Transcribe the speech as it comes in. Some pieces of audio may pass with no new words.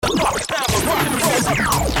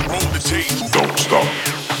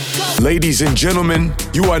Ladies and gentlemen,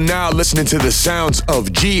 you are now listening to the sounds of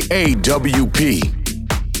GAWP.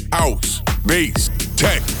 House, bass,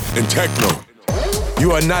 tech, and techno.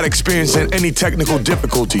 You are not experiencing any technical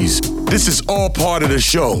difficulties. This is all part of the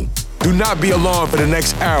show. Do not be alarmed for the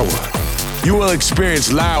next hour. You will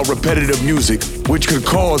experience loud, repetitive music, which could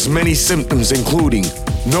cause many symptoms including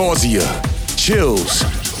nausea, chills,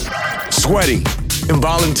 sweating,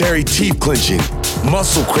 involuntary teeth clenching,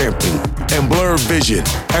 muscle cramping, and blurred vision.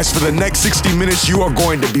 As for the next 60 minutes, you are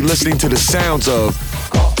going to be listening to the sounds of...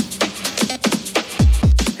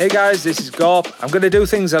 Hey guys, this is Gorp. I'm going to do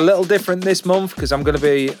things a little different this month because I'm going to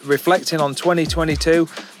be reflecting on 2022.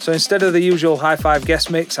 So instead of the usual High Five guest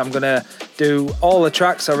mix, I'm going to do all the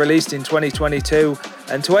tracks I released in 2022.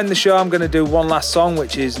 And to end the show, I'm going to do one last song,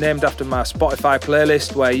 which is named after my Spotify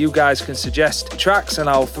playlist, where you guys can suggest tracks and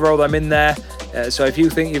I'll throw them in there. So if you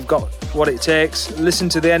think you've got what it takes, listen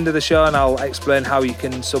to the end of the show and I'll explain how you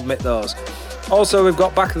can submit those. Also, we've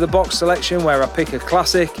got Back of the Box selection where I pick a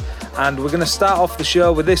classic. And we're going to start off the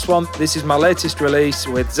show with this one. This is my latest release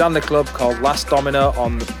with Xander Club called Last Domino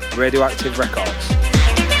on Radioactive Records.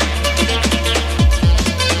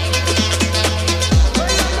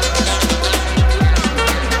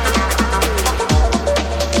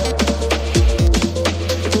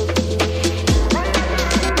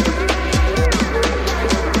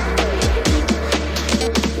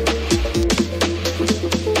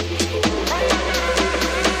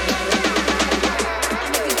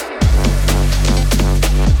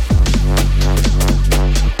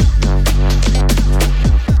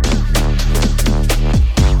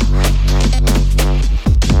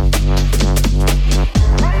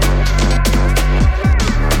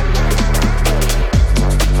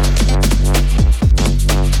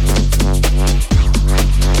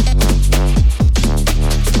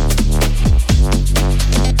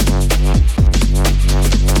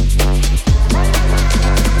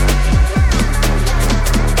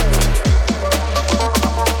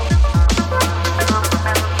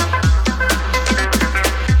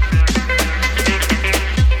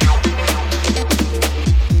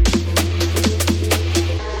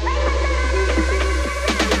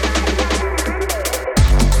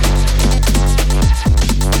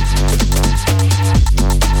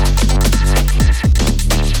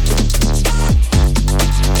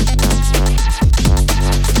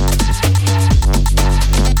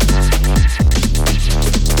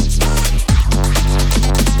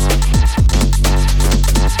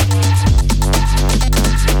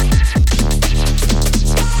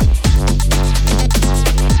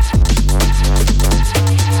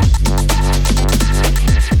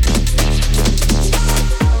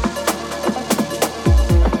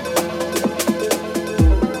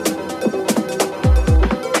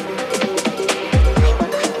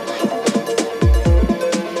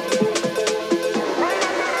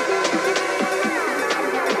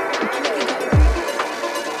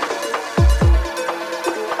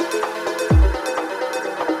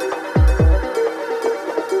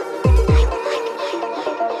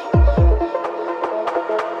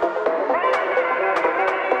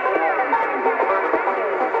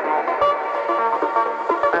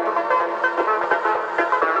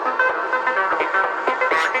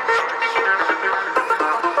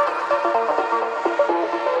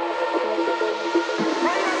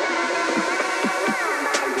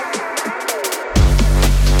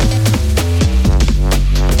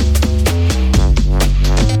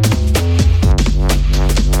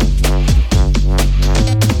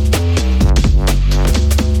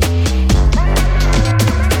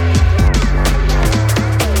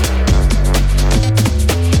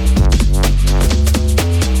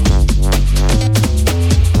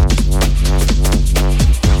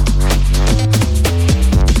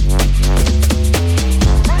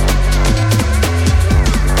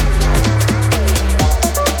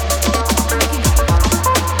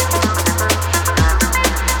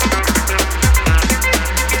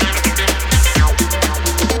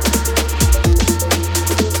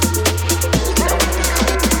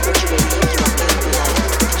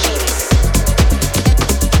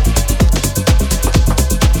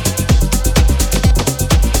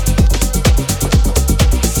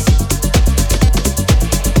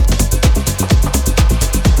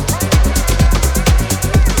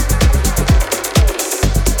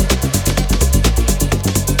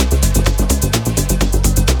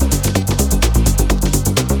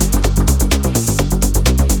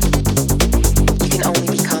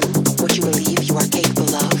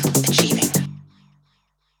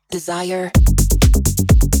 Desire.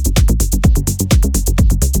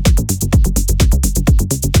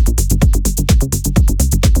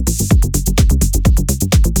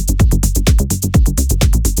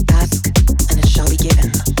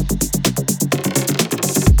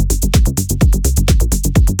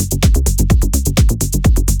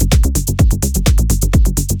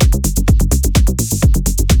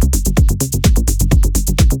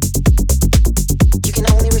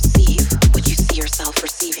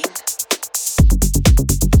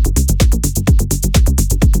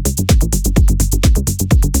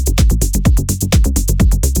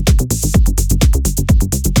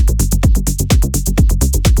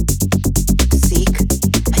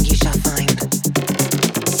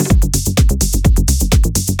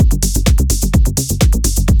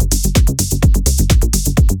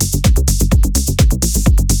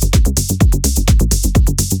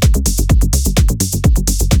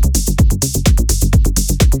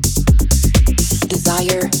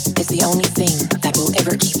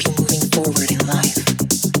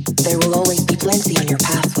 There will always be plenty on your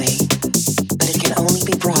pathway, but it can only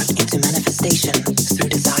be brought into manifestation through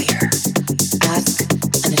desire. Ask,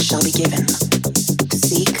 and it shall be given.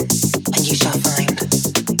 Seek, and you shall find.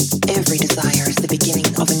 Every desire is the beginning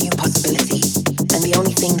of a new possibility, and the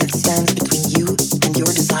only thing that stands between you and your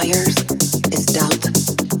desires is doubt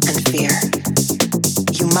and fear.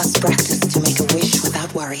 You must practice to make a wish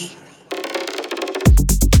without worry.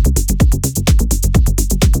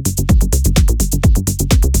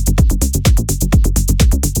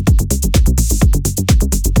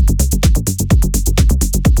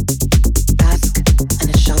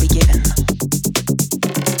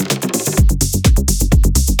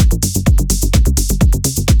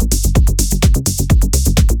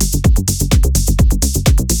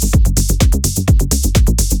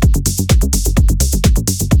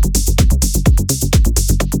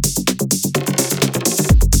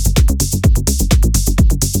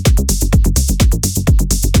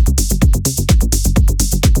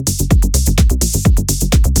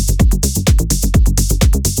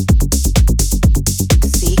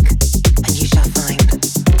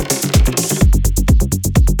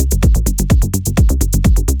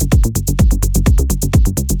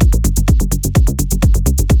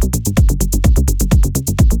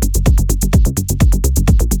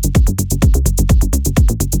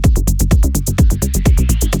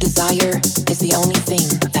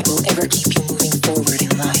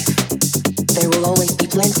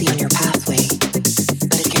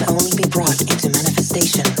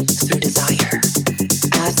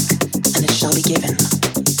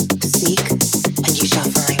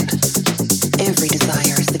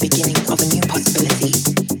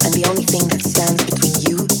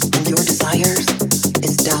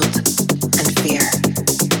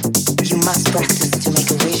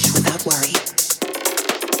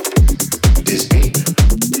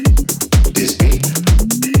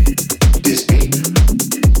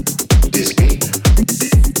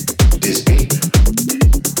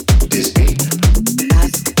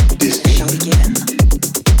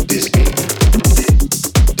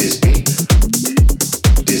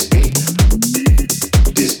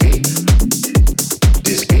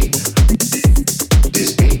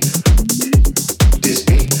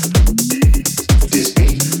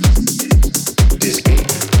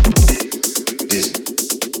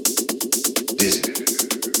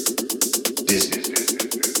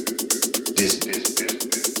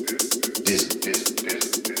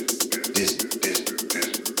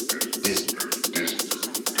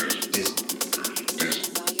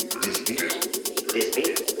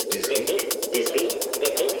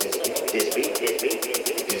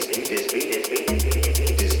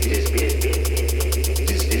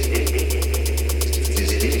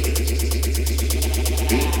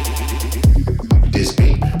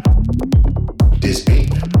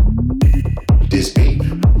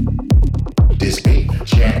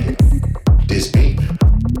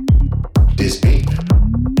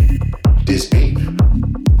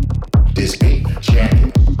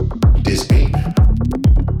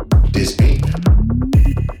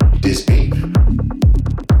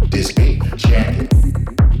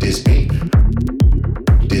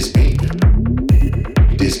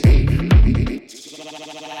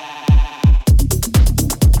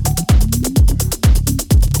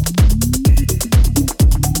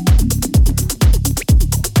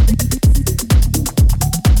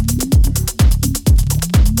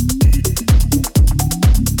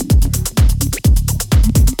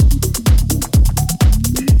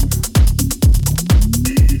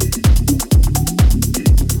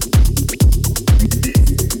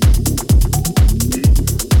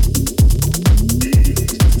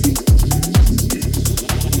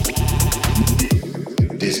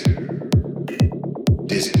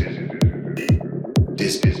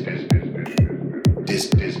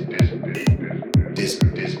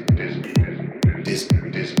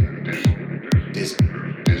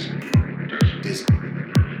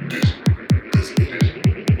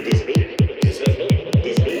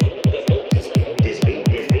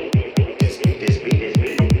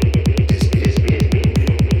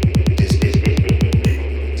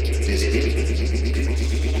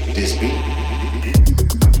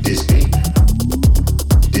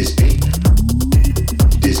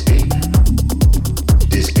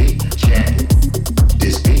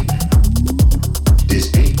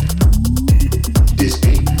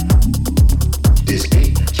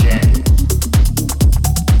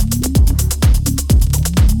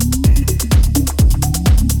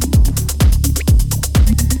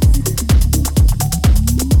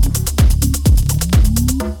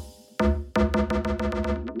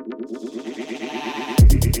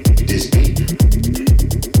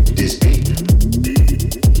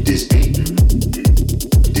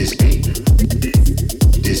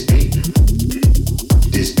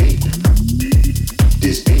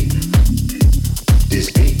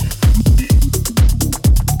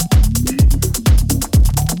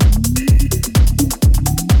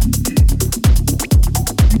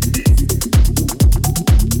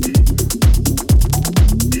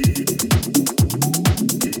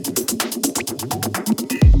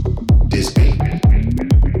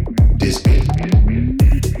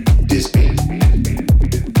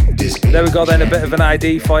 There we go then, a bit of an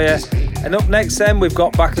ID for you. And up next then, we've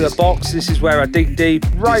got Back of the Box. This is where I dig deep,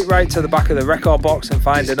 right to the back of the record box and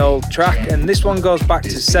find an old track. And this one goes back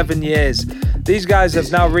to 7 years. These guys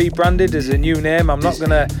have now rebranded as a new name. I'm not going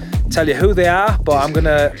to tell you who they are, but I'm going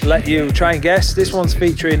to let you try and guess. This one's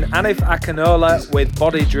featuring Anif Akinola with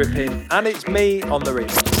Body Dripping, and it's me on the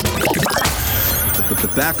remix. The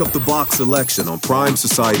Back of the Box selection on Prime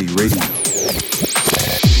Society Radio.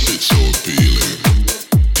 It's so appealing,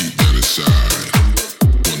 deep down inside.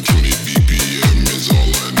 120 BPM is all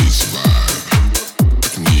I need to survive. I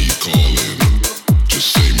can hear you calling,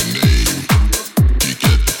 just say my name. You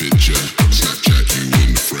get the picture, Snapchat you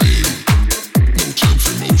in the frame. No time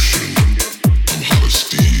for emotion, I'm hot as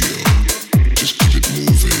steel. Just keep it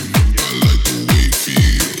moving, I like the way it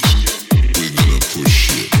feels. We're gonna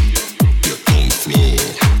push it, get on the floor.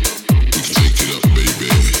 We can take it up,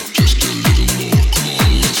 baby, just a little more. Come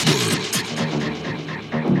on, let's work.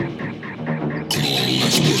 Come on,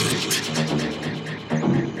 let's work.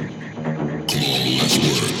 Come on, let's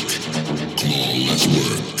work. Come on, let's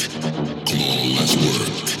work. Come on, let's work. Come on, let's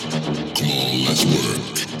work. Come on, let's work.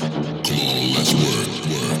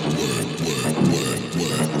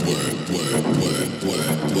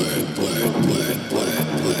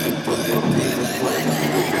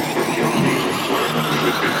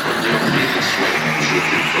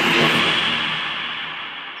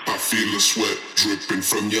 I feel the sweat dripping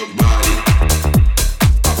from your body.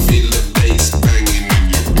 I feel the bass banging in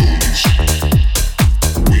your bones.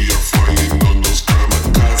 We are flying on those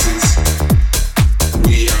kamikazes.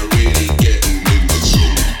 We are really getting in the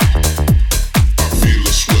zone. I feel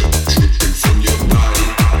the sweat dripping from your body.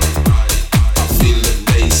 I feel the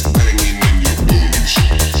bass banging in your bones.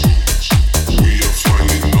 We are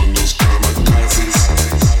flying on those kamikazes.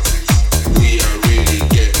 We are really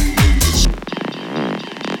getting in the zone.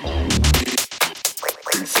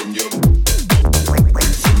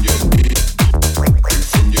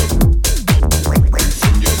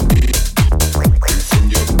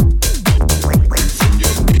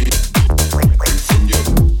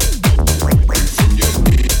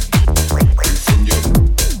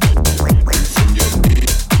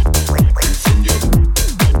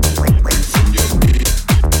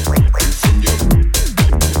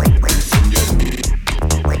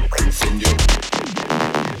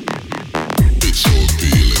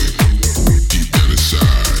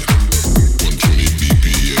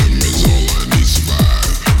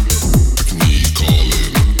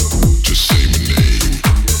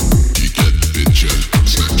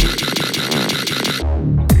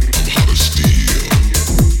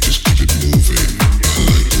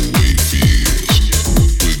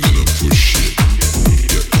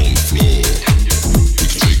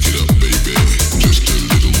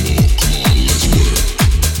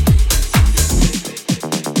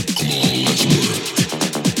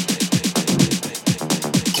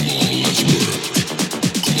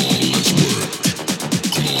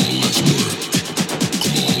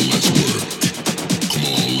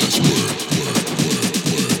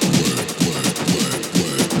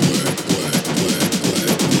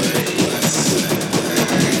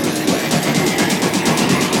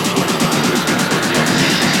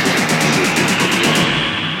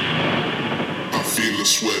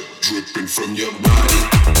 From your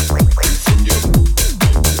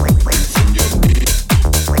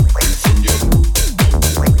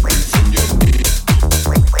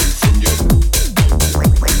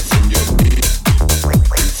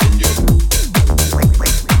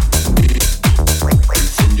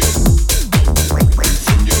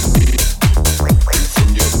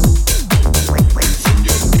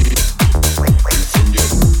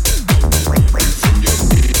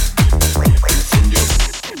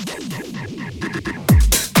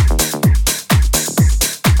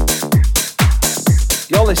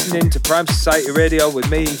Listening to Prime Society Radio with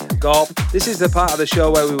me, Gorp. This is the part of the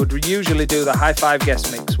show where we would usually do the High 5 guest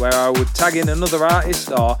mix, where I would tag in another artist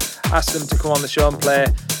or ask them to come on the show and play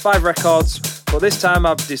 5 records, but this time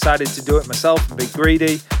I've decided to do it myself and be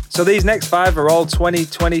greedy. So these next 5 are all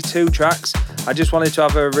 2022 tracks. I just wanted to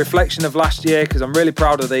have a reflection of last year because I'm really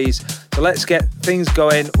proud of these. So let's get things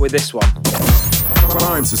going with this one.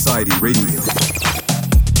 Prime Society Radio.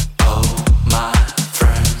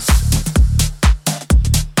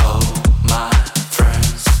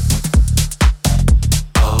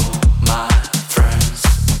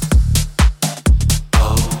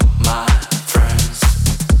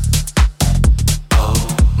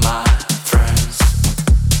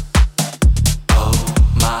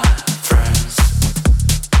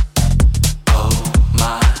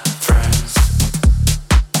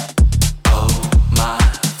 My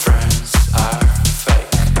friends are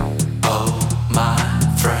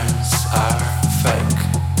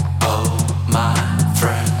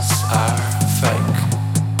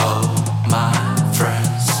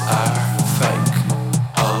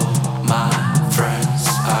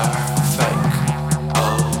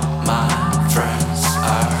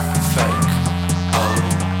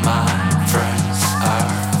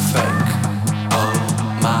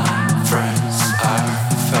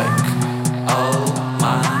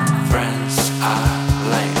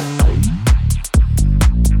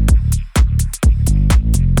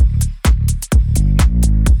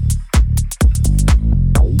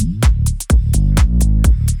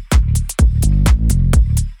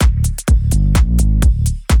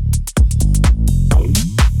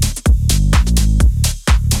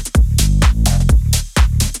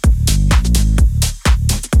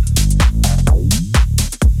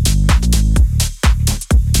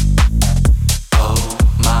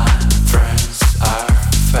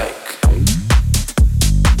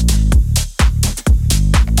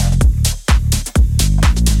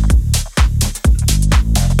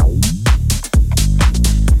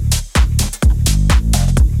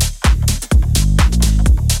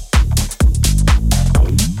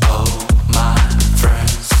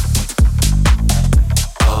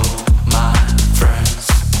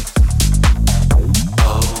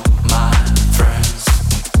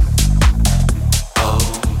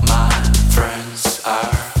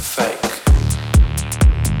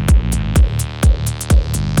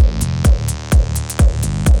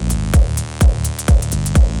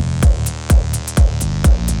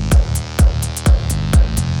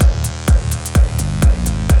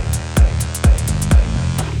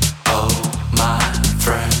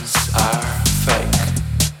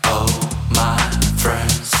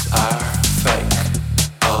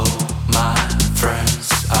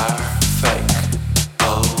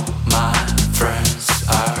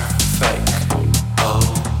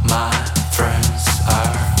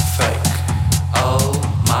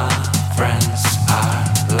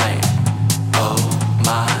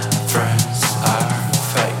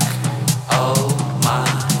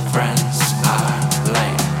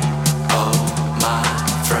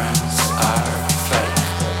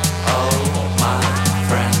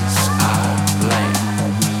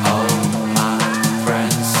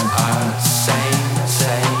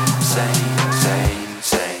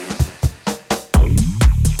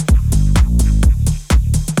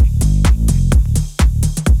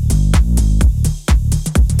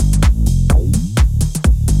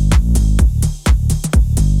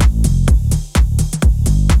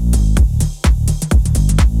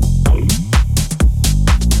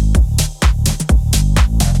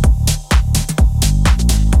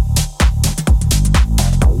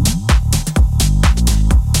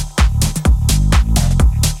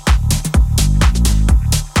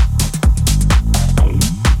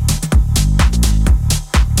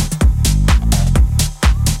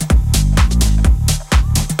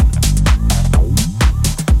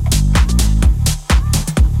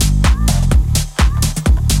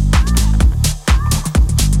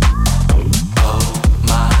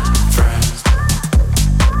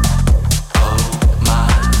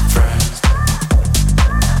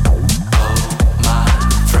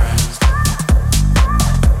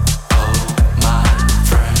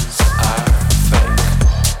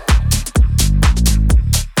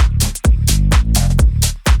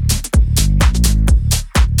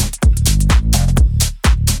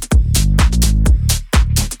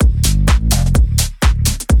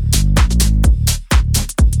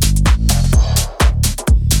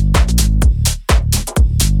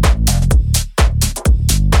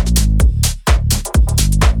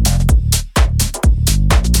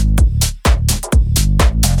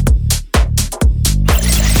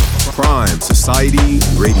Prime Society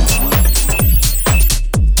Radio.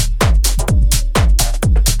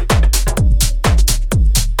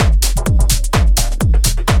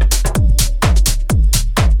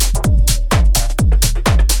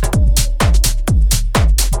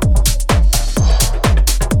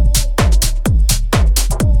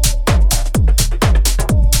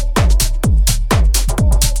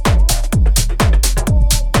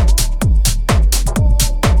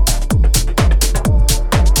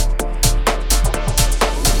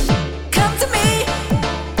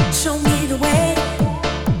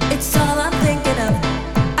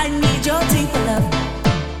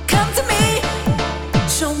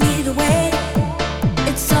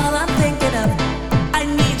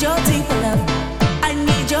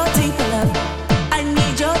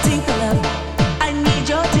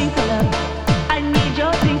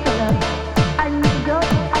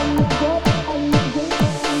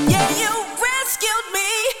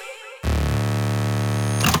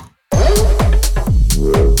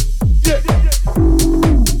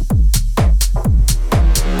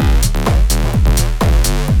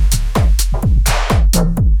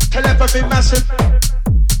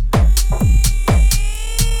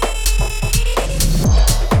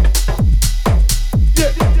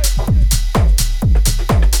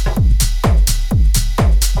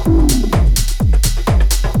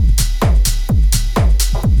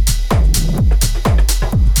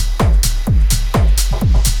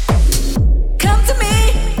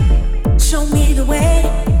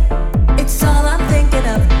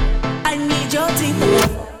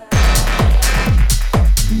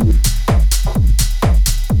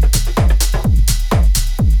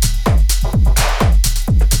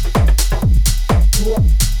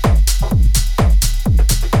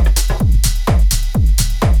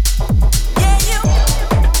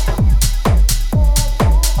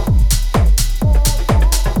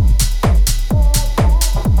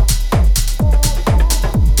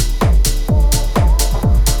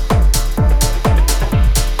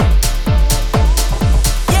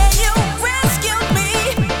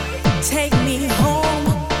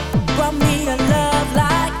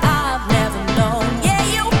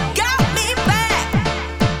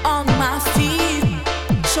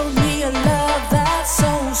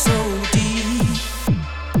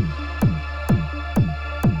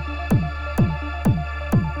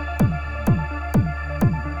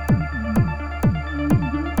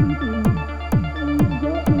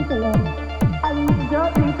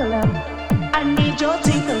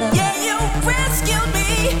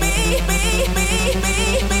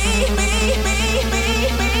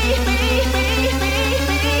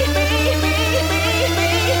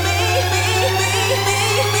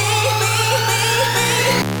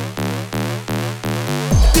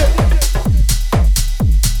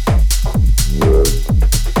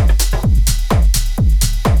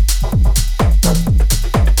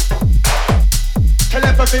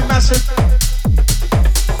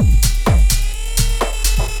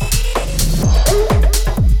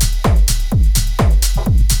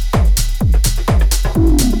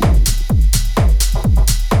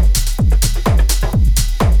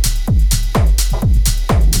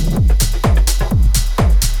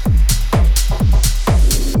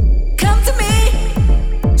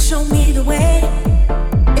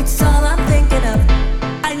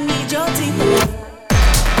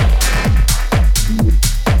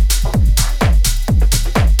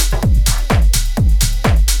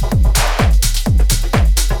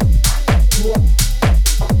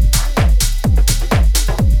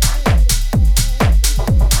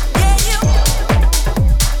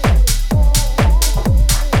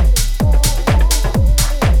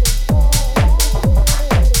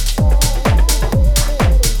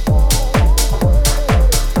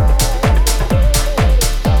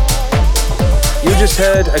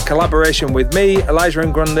 Heard a collaboration with me, Elijah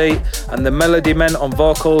and Grundy, and the Melody Men on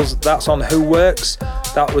vocals. That's on Who Works.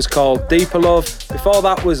 That was called Deeper Love. Before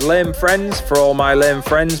that was Lame Friends, for all my lame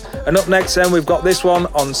friends. And up next then we've got this one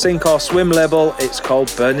on Sink or Swim label. It's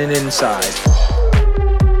called Burning Inside.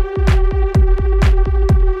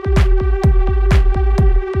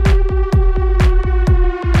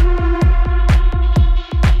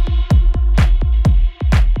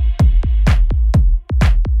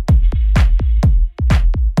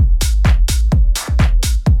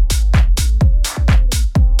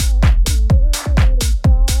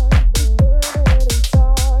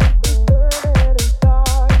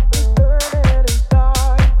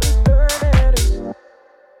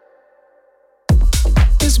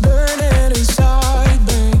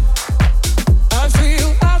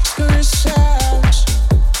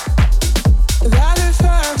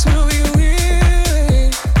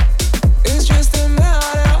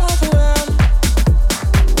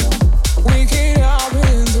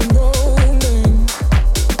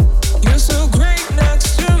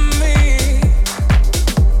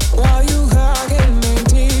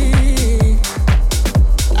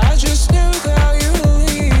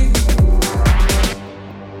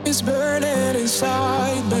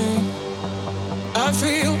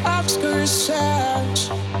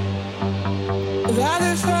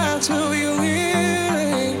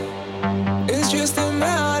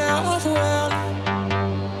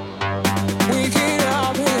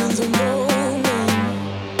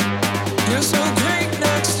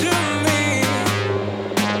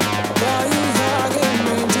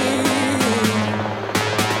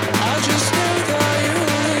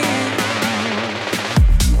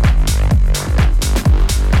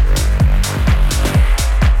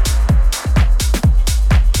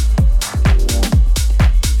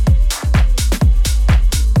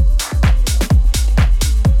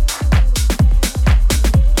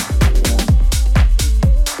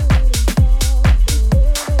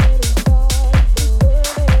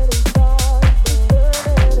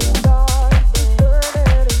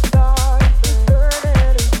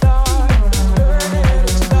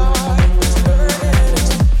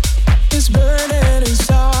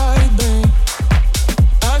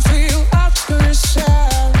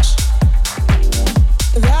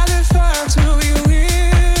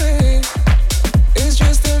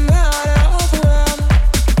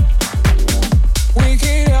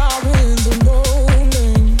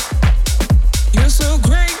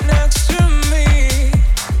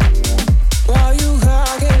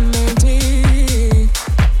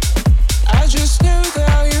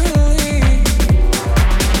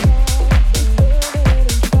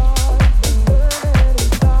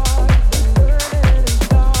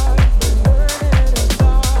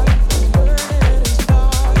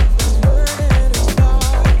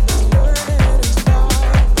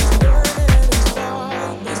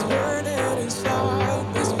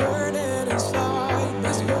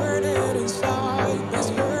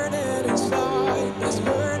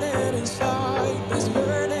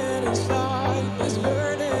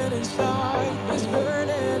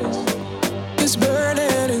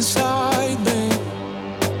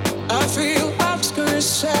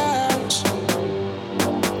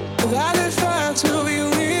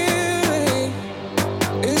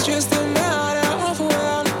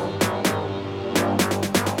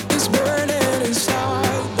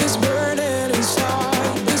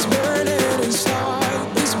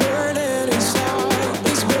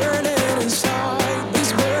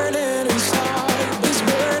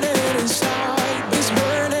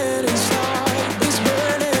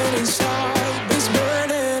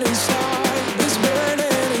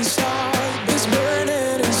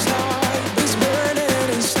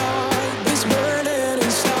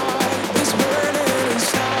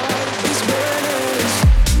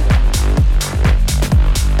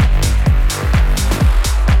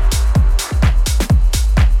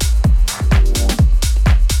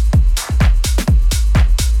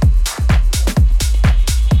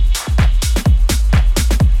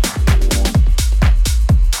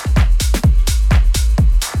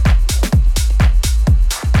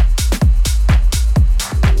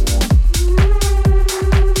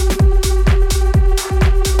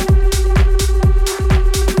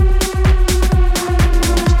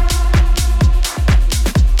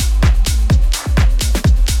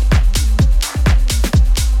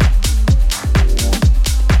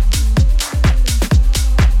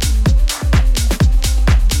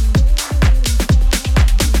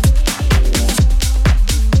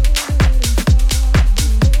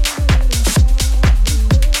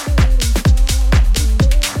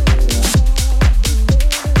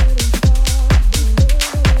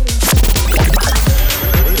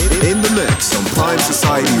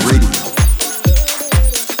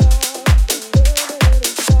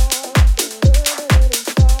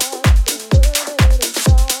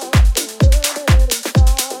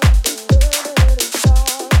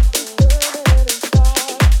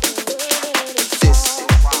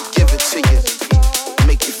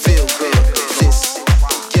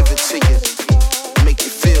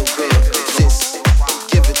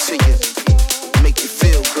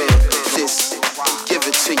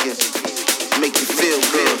 to you, make you feel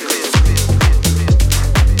good.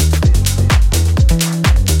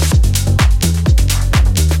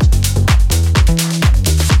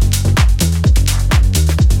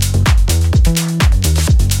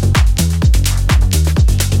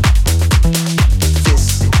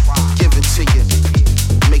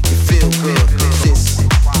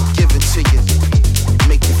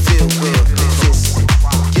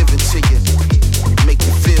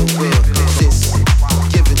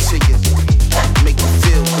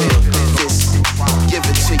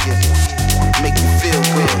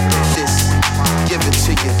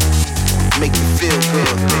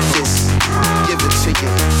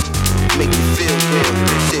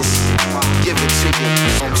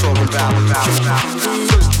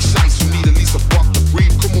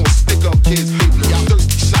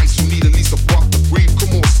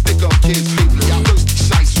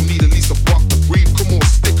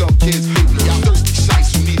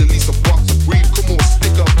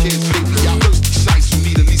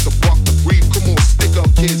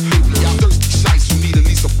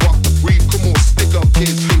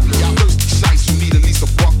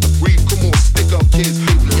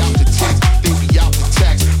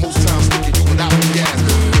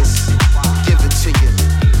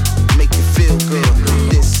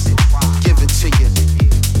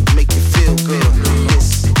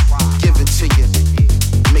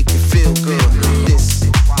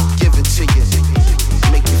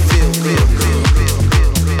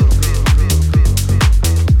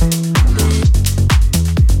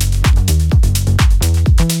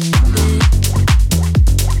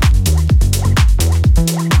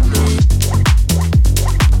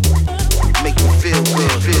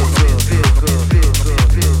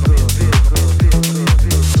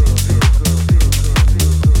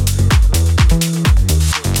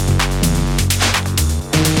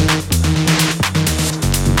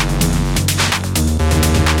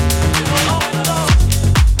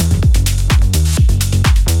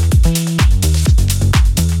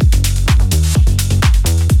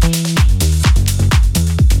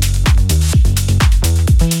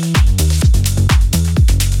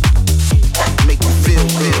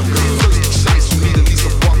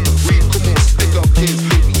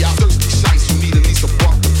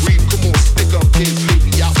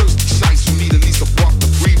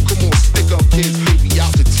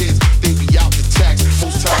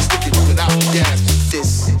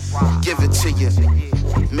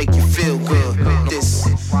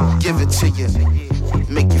 it to you,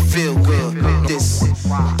 make you feel good. This,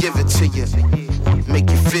 give it to you, make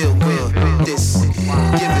you feel good. This,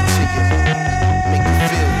 give it to you, make you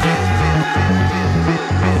feel good.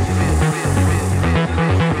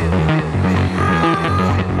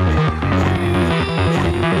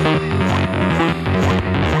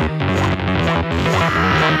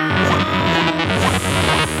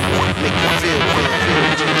 Make you feel good.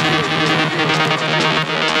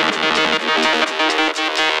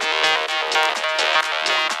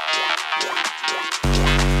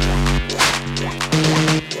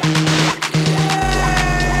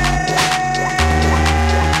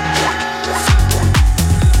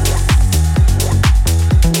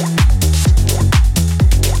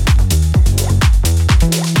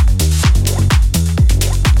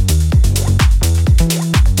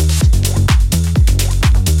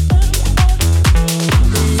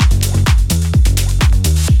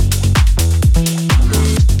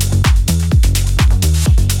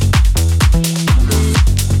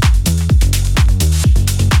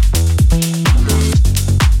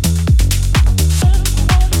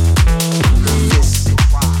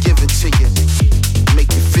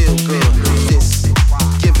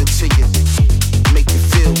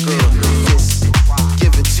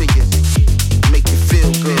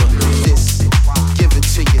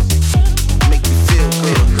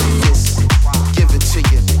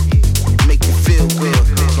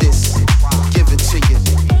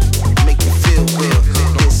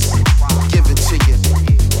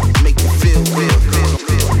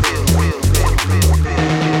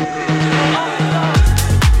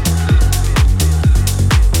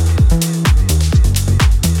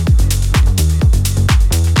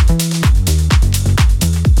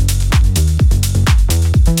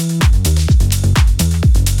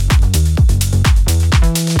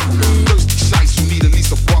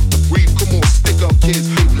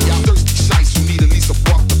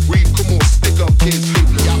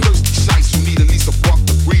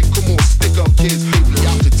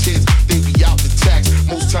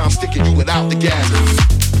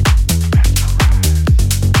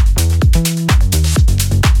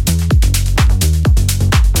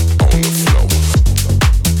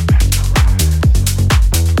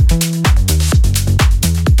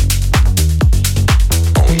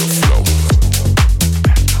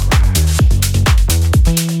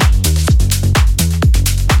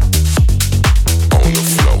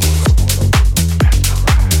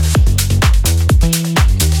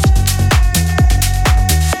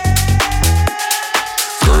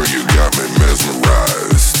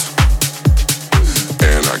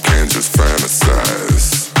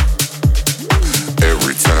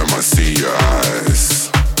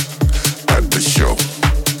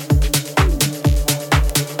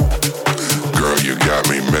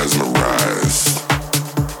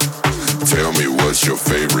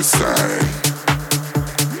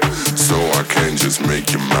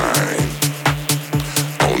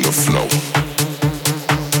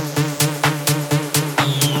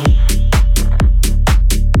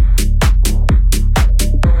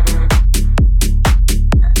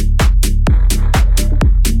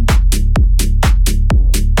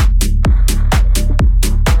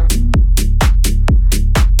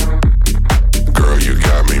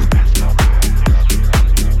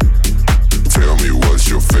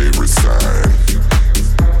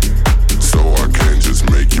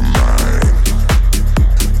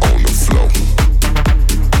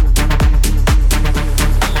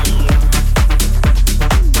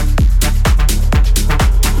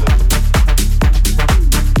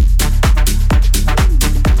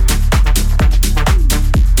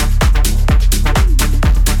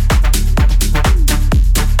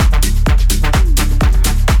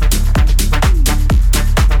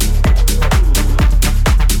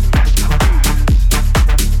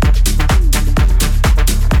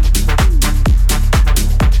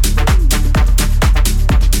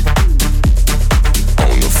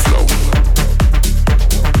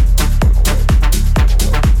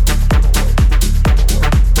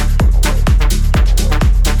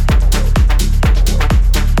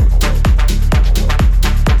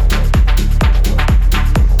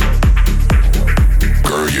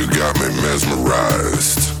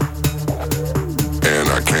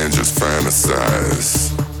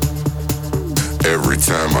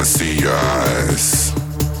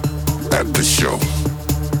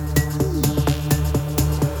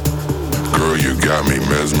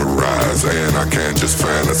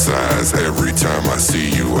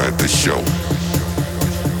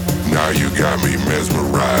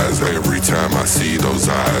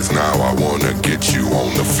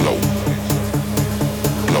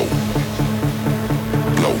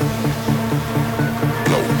 Blow.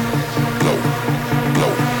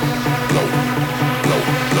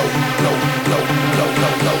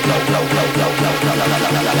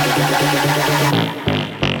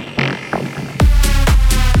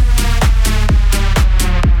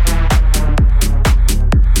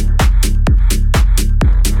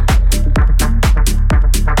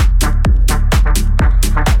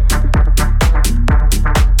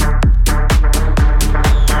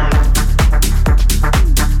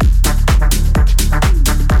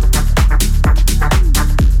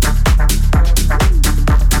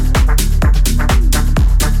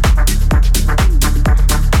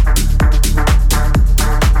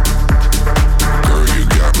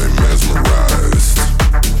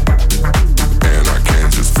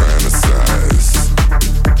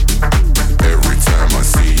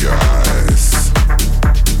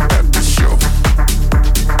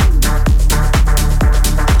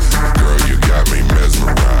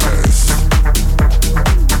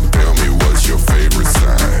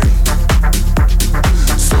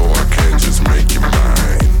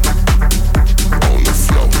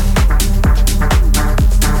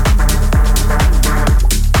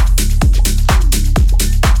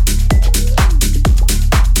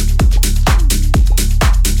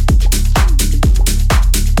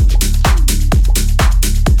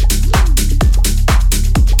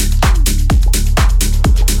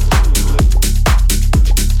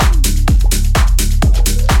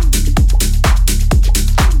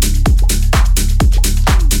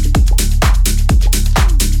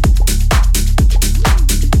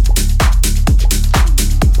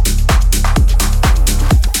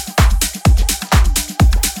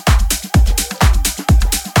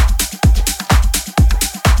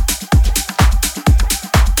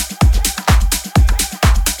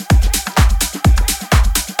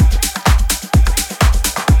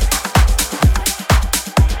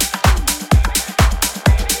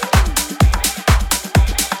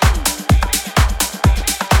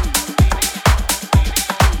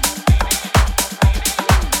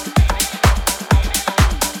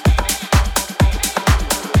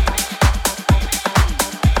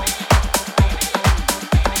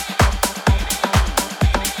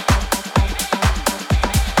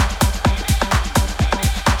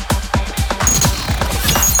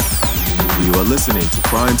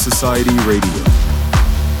 Society Radio.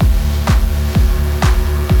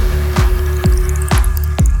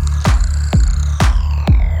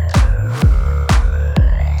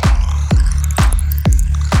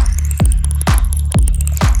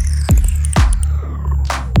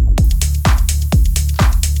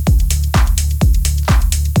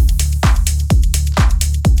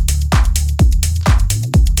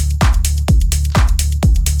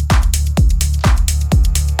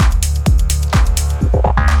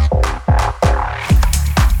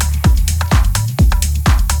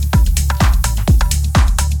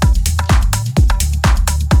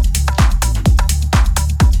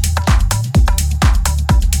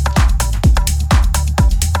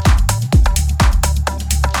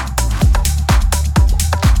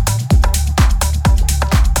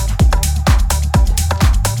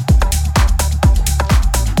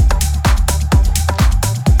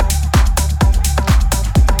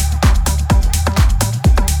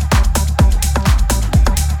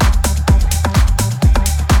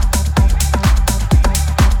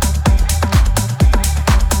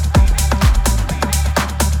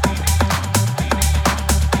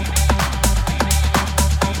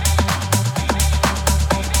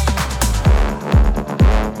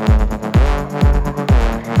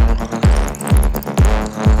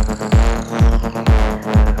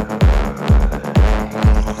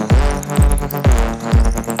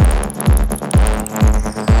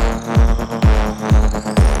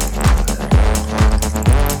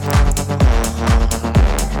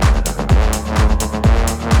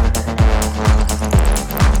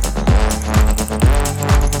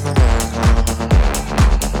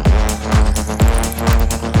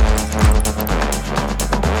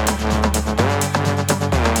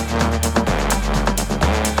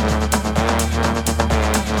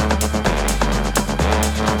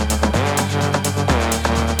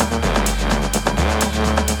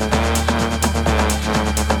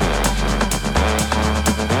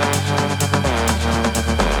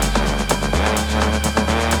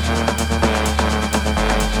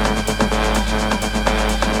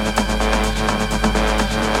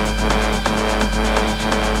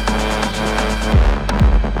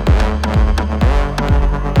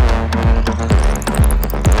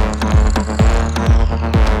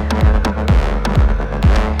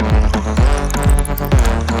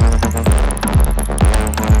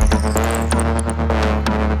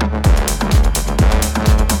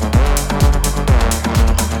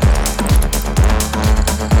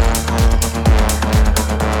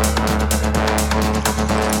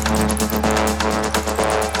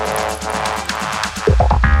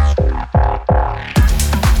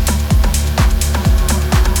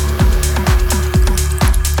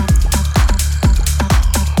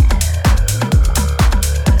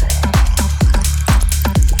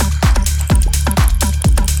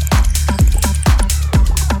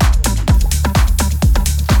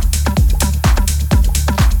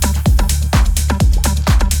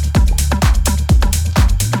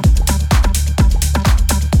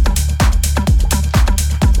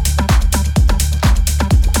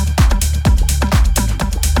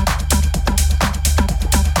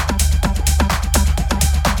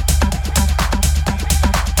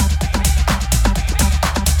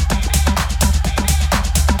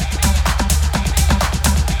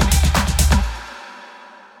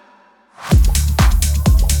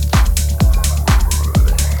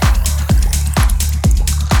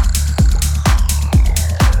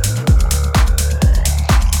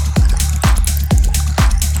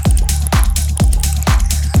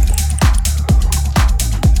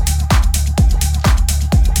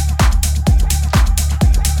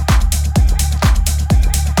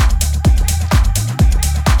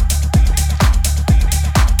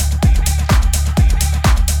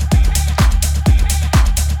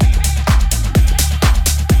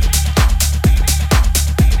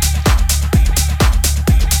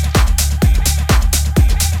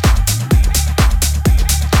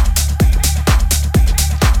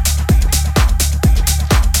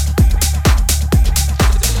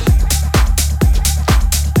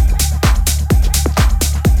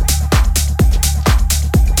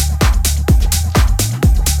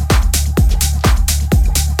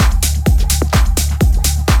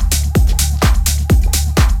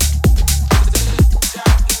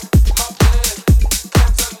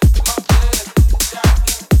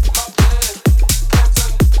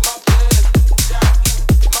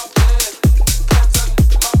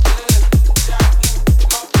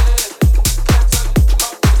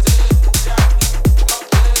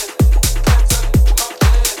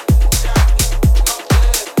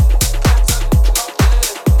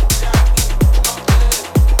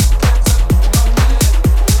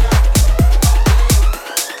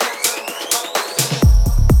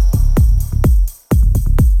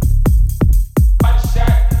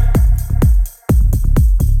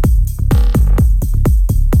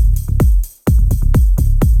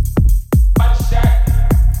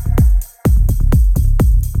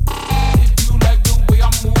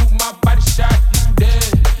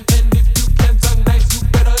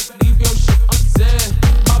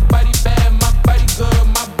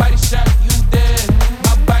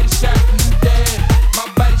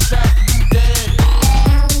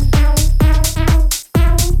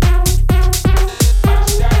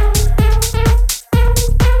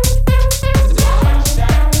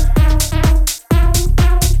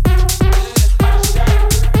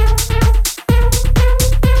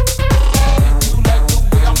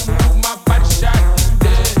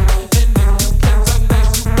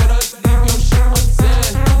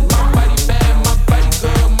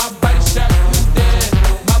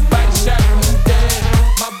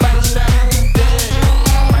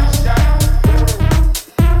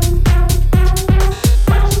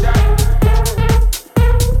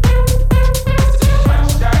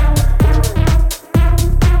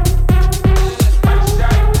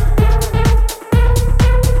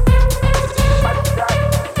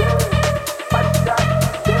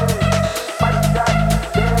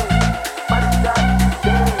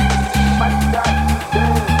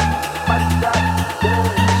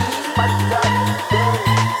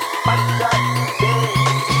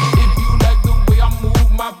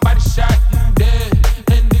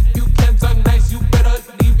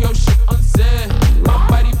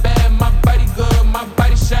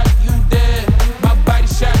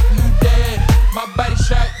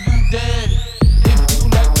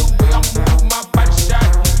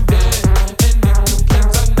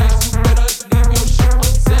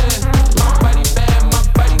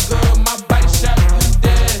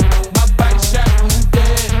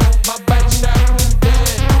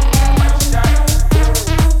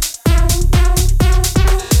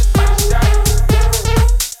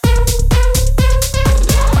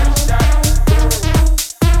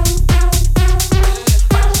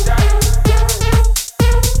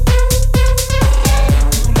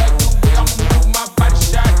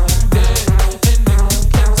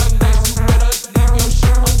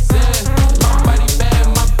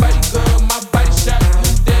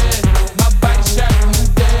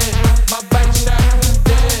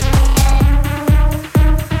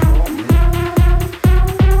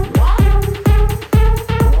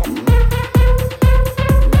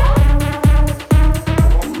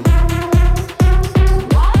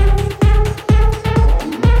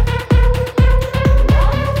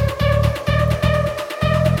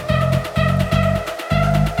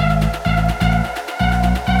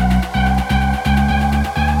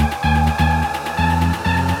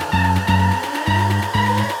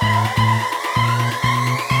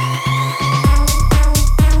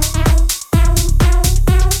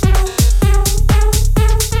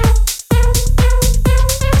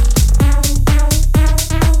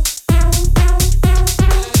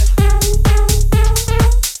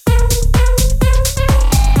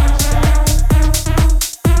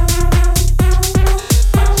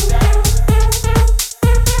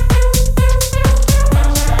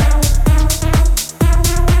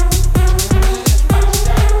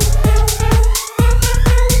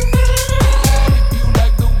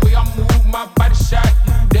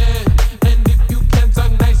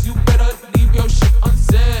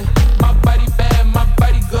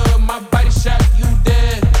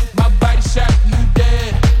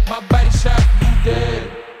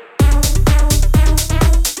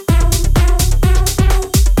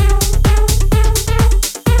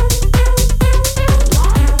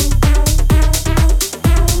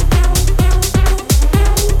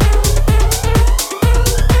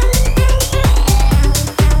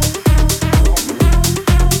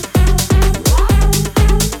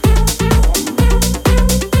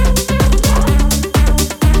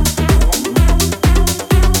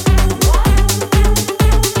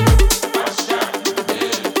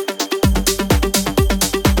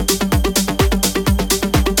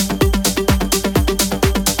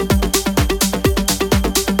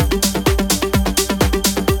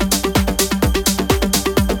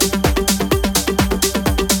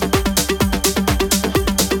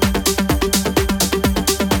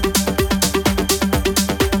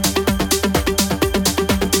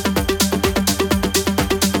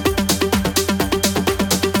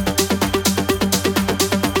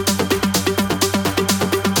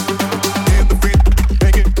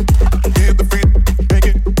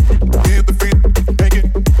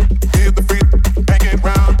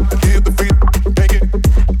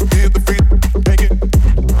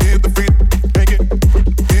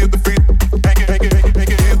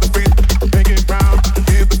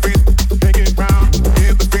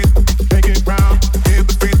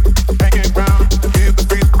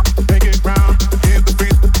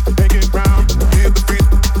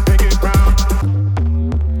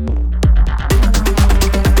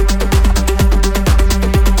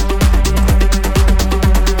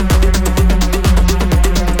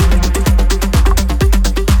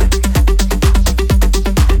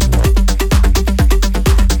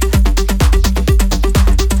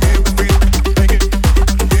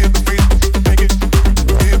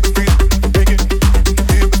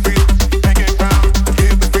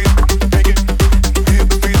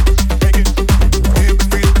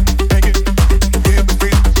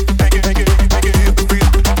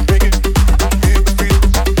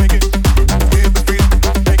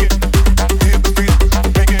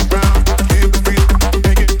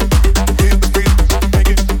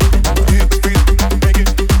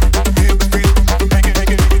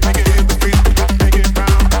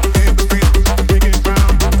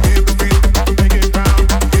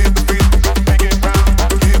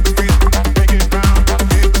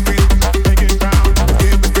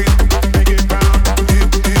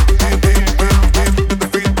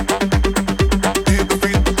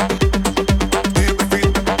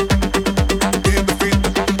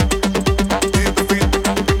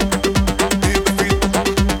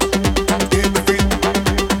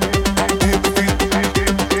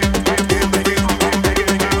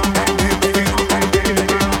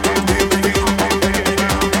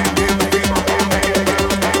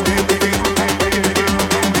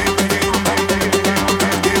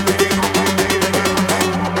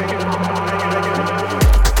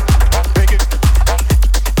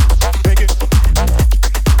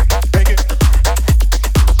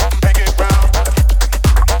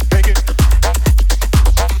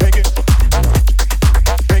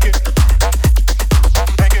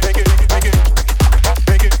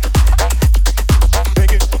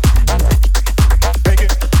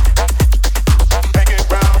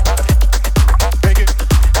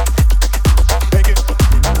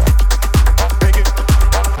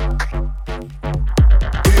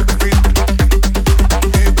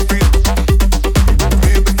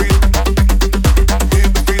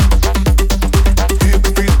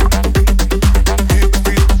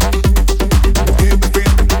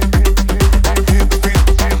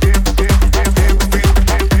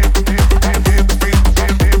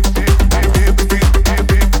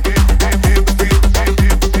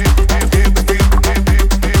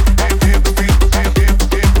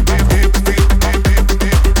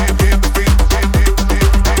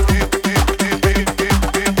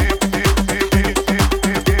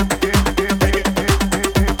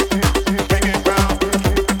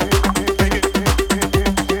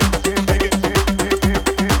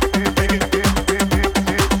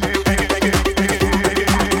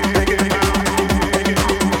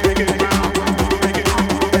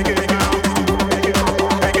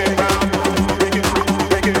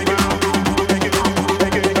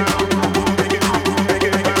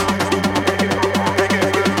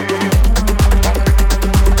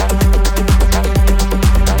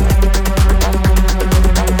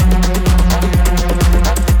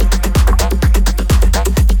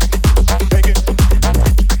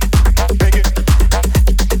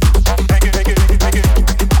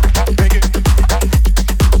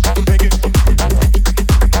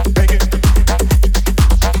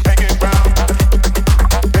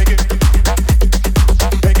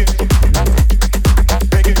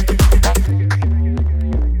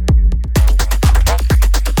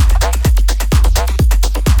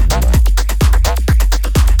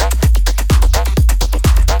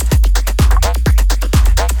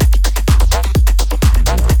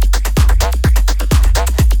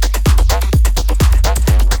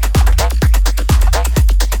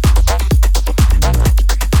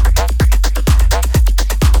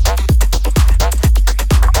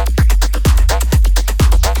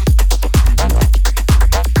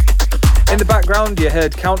 background, you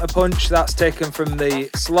heard Counterpunch. That's taken from the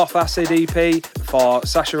Sloth Acid EP for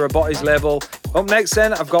Sasha Robotti's label. Up next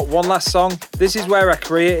then, I've got one last song. This is where I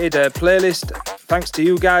created a playlist thanks to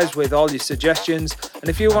you guys with all your suggestions. And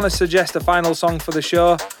if you want to suggest a final song for the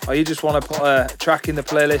show, or you just want to put a track in the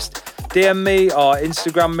playlist, DM me or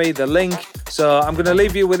Instagram me the link. So I'm going to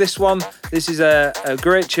leave you with this one. This is a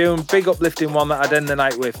great tune, big uplifting one that I'd end the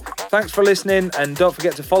night with. Thanks for listening, and don't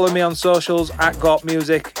forget to follow me on socials at Gorp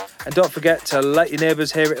Music. And don't forget to let your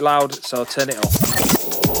neighbours hear it loud, so turn it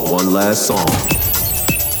up. One last song.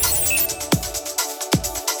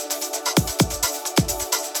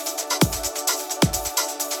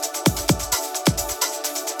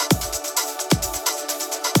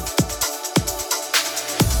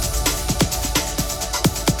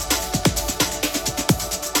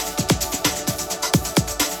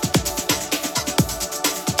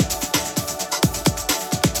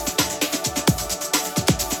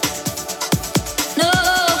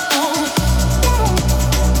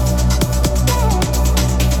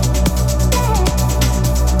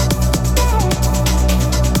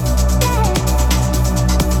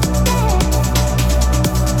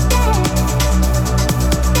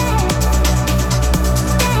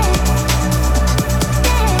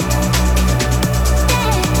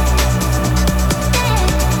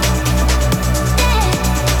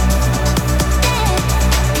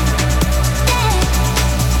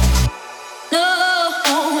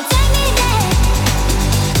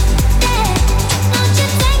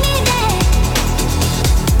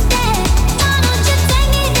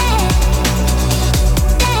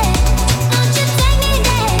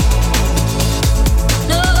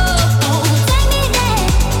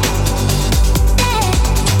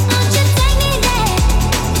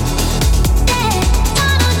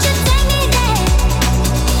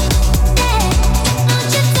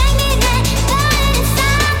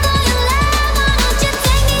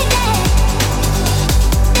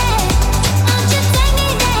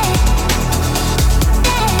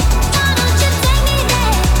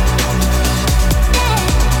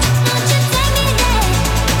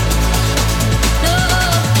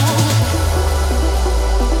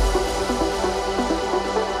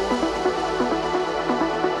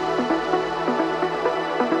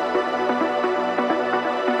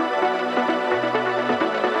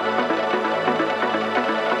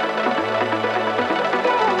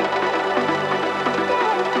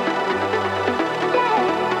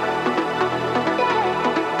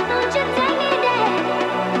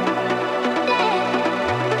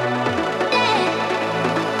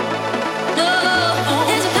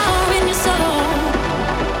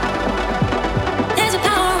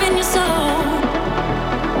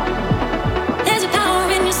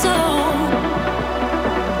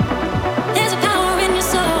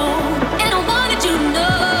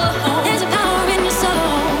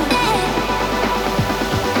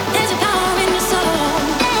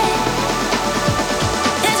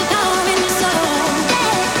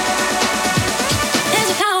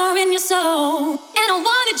 soul, and I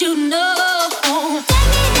wanted you to know.